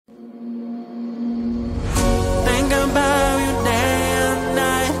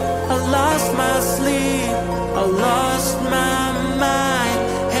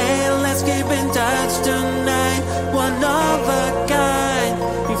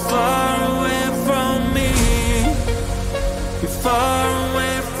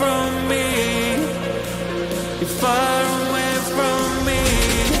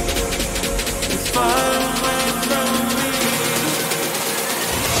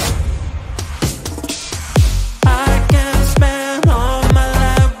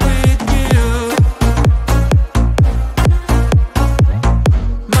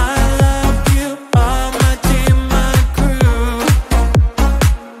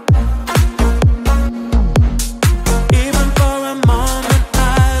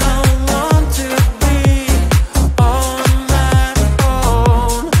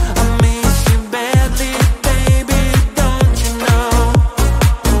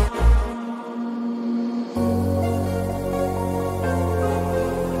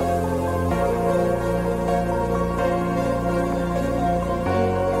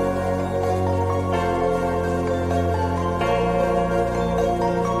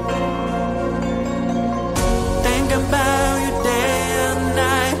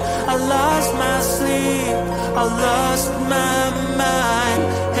I lost my mind.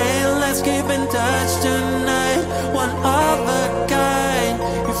 Hey, let's keep in touch tonight. One of a kind.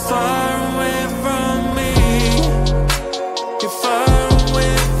 You're far away from me. You're far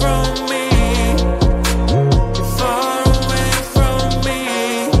away from me. You're far away from me.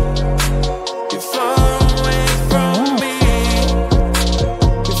 You're far away from me.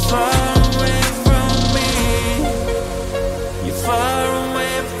 You're far away from me. You're far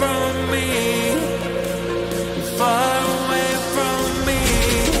away from me. You're far away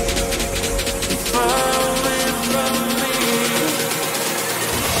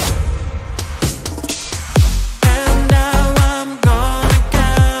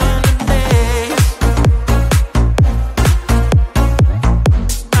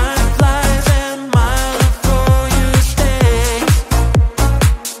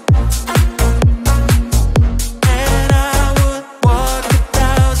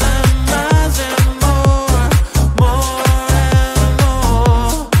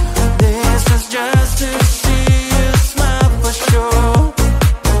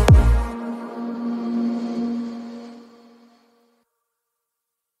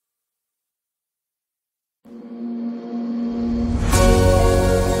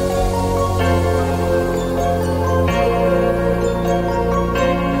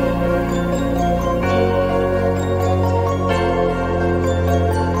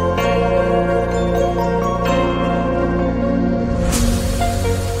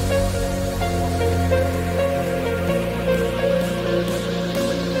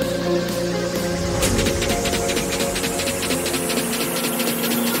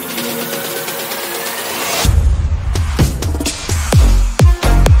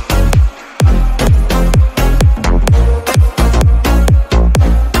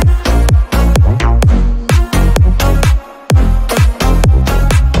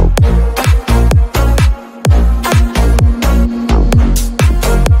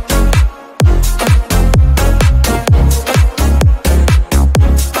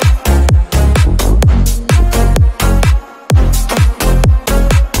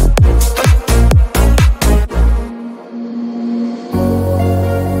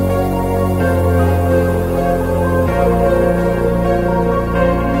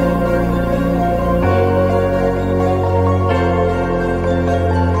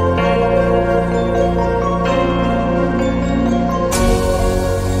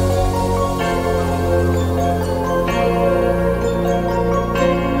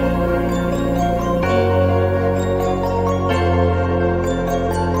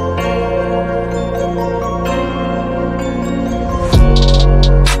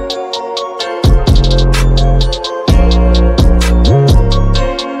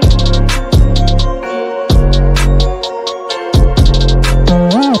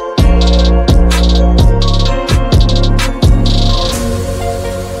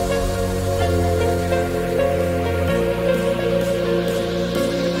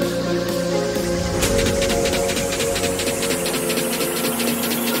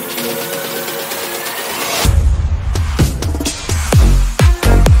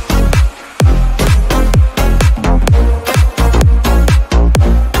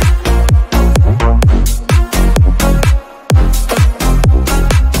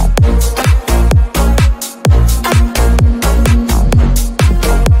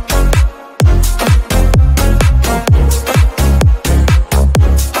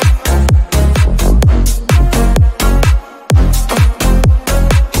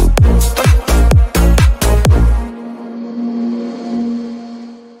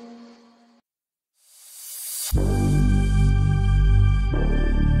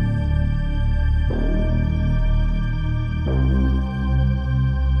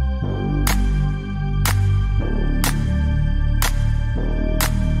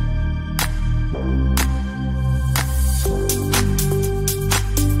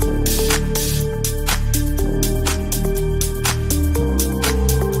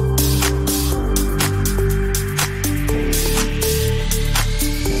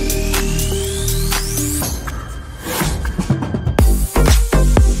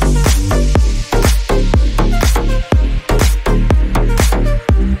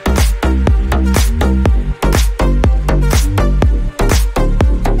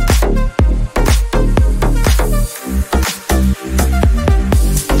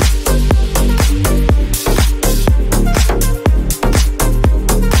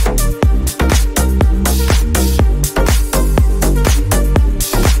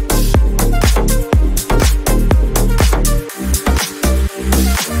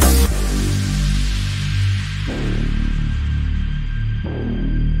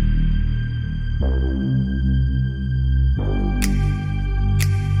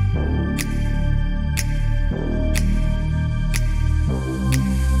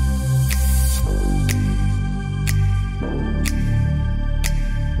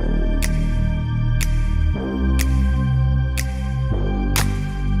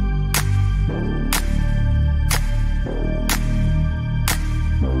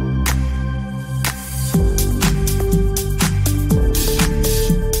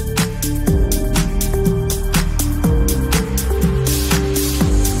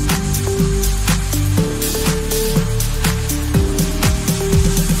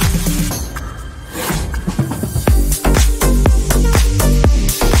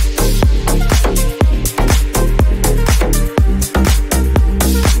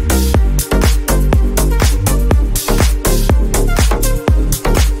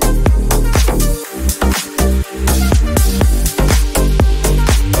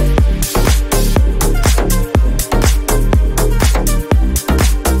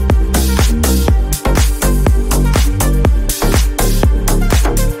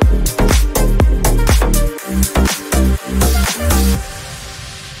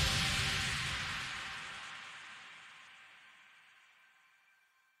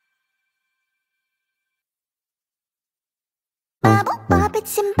it,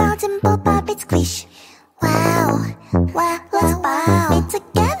 simple, simple, pop it, squish. Wow, wow, let's pop it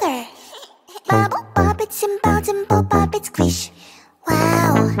together. Bubble, pop it, simple, simple, pop it, squish.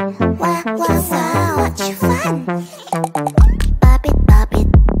 Wow, wow, wow, wow, much fun. Pop it,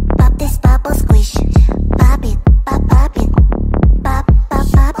 pop this bubble, squish. Pop it, pop it, pop, pop,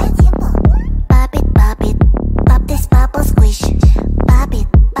 pop it. Pop it, pop this bubble, squish. Pop it,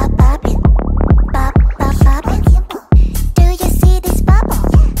 pop it, pop, pop, pop it. Do you see this bubble?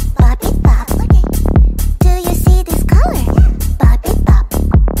 Pop it, pop. Do you see this color? Pop it, pop.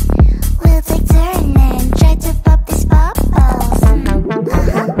 We'll take turn and try to pop this bubbles. 1,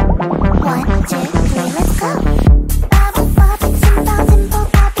 2, 3, let's go. Bubble, pop it, simple, simple,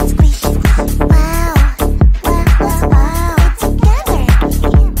 pop it, squish. Wow, wow, wow, wow, together.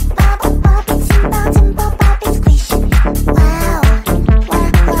 Bubble, pop it, simple, simple, pop it, squish. Wow, wow,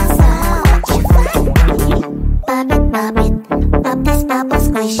 wow, wow, much fun. Pop it, pop this bubble,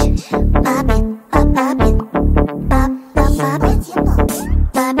 squish. Pop it, pop it, pop, pop, pop it.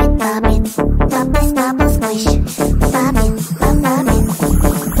 Pop it, pop this bubble, squish. Pop it, pop it,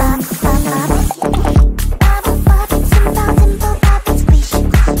 pop, pop, pop it. Bubble, pop it, simple, simple, pop it, squish.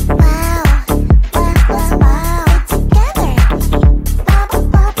 Wow, wow, wow, wow, together. Bubble,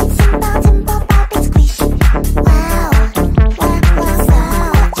 pop it, simple, simple, pop it, squish. Wow, wow, wow, wow,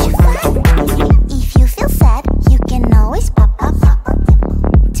 much fun. If you feel sad, you can always pop, pop, pop.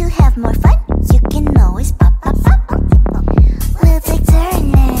 To have more fun, you can always pop, pop, pop. We'll take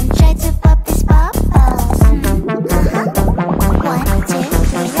turn and try to pop this bubbles. 1, 2,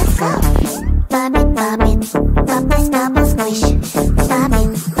 3, let's go. Pop it, pop this bubble, squish. Pop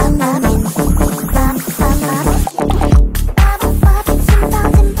it, pop it, pop, pop, pop it. Bubble, pop it, simple,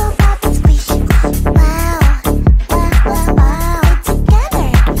 simple, pop it, squish. Wow, wow, wow, wow, together.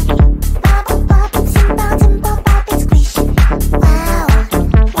 Bubble, pop it, simple, simple, pop it, squish. Wow,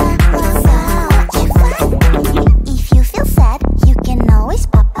 wow, wow, wow, much fun. If you feel sad, you can always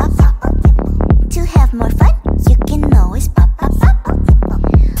pop, pop, pop. To have more fun, you can always pop, pop, pop.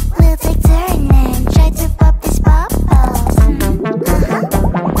 We'll take turn and try to pop this bubbles.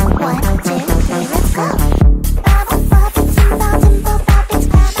 1, 2, 3, let's go. Bubble, pop it, simple, simple, pop it,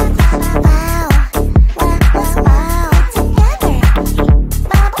 squish. Wow, wow, wow, wow, together.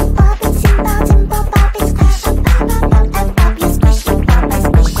 Bubble, pop it, simple, simple, pop it, squish. And pop your squish, pop my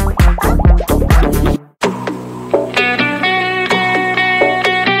squish.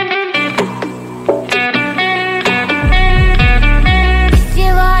 If you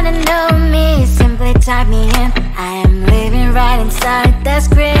wanna know me, simply type me in. I am living right inside the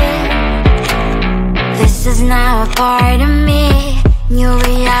screen. This is now a part of me, new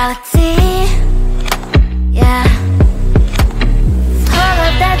reality. Yeah. All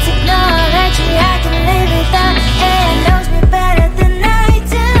of that technology, I can live without. It knows me better than I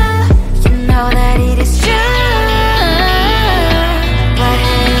do. You know that it is true. But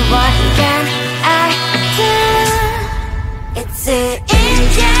hey, what can I do? It's an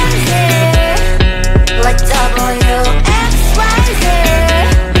engine here, like WXYZ.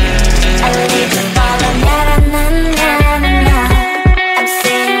 I need to follow, na na na na na na. I'm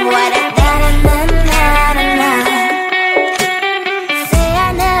saying what I na na na na na na. Say I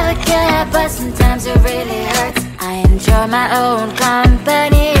never care, but sometimes it really hurts. I enjoy my own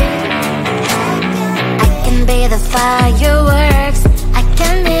company. I can be the fireworks, I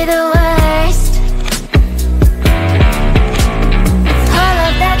can be the worst. All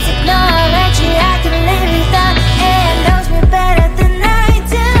of that technology, I can live without. It knows me better than I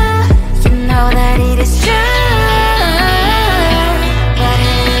do. You know that it is true. But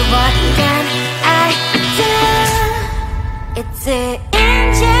hey, what can I do? It's an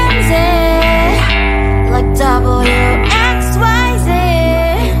engine, like WXYZ.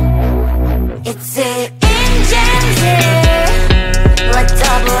 It's an engine, like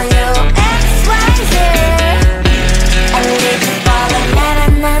WXYZ. I need to follow, na na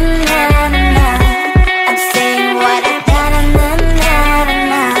na na na na. I'm saying what I na na na na na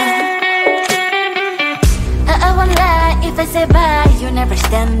na. I won't lie if I say bye, you never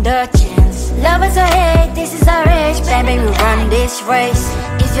stand a chance. Love us or hate, this is our age. Baby, we run this race.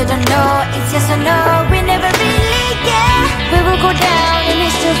 If you don't know, it's yes or no. We never really care. We will go down in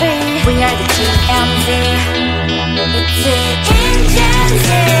history. We are the TMZ. It's an engine,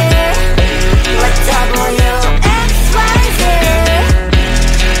 like WXYZ.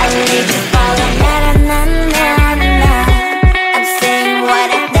 I need to follow, na na na na na na. I'm saying what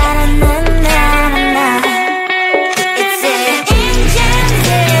I na na na na na na. It's an engine,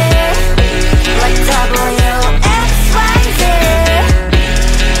 like WXYZ.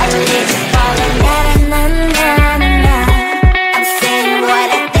 I need to follow, na na na na na na. I'm saying what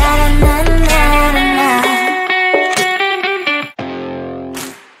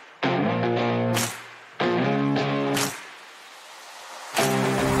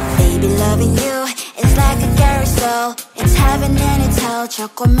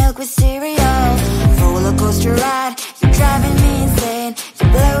chocolate milk with cereal. Roller coaster ride, you're driving me insane.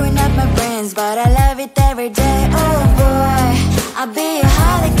 You're blowing up my brains, but I love it every day. Oh boy, I'll be your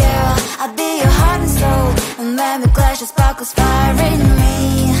holly girl, I'll be your heart and soul. And when we clash, the sparkles fire in me,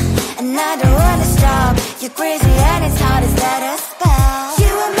 and I don't wanna stop. You're crazy and it's hard to set a spell.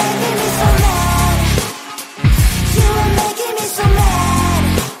 You are making me so mad, you are making me so mad.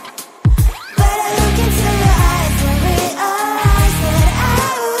 But I look into your eyes and realize that I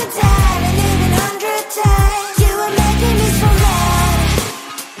would die and even 100 times. You are making me so mad,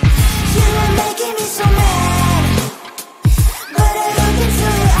 you are making me so mad. But I look into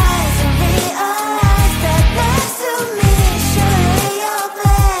your eyes and realize that next to me is surely your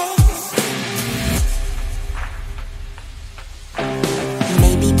place.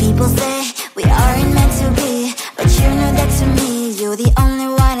 Maybe people say we aren't meant to be, but you know that to me, you're the only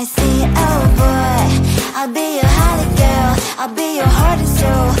one I see. Oh boy, I'll be your holly girl, I'll be your heart and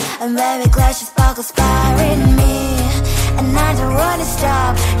soul. And when we clash, the sparkles fire in me, and I don't wanna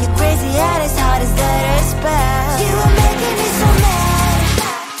stop. You're crazy and it's hard as that a spell. You are making me so mad,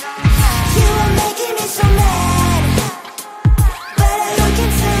 you are making me so mad. But I look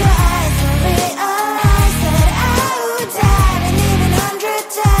into your eyes and realize that I would die and even 100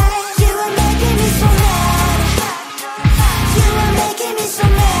 times. You are making me so mad, you are making me so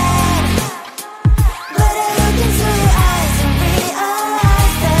mad. But I look into your eyes and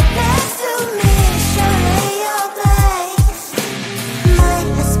realize that next to me is surely your place. Mind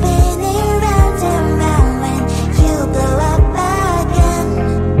was spinning round and round when you blow up again.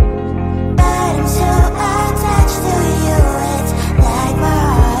 But I'm so attached to you, it's like my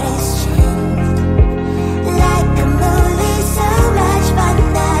heart is chained. Like a movie, so much fun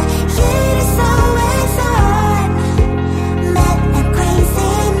that heat is always on. Mad and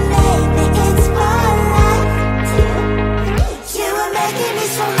crazy, maybe it's for life. 2, 3. You are making me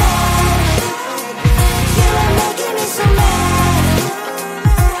so mad, you are making me so mad.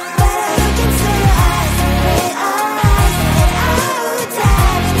 But I look into your eyes and realize that I would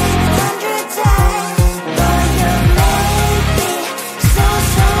die and even 100 times. Boy, you make me so,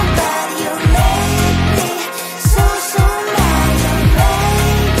 so bad. You make me so, so mad. You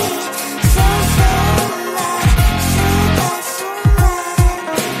make me so, so mad. So bad, so mad,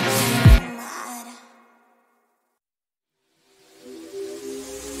 so mad.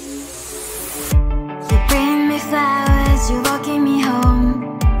 You bring me flowers, you're walking me home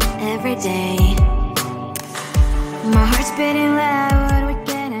every day.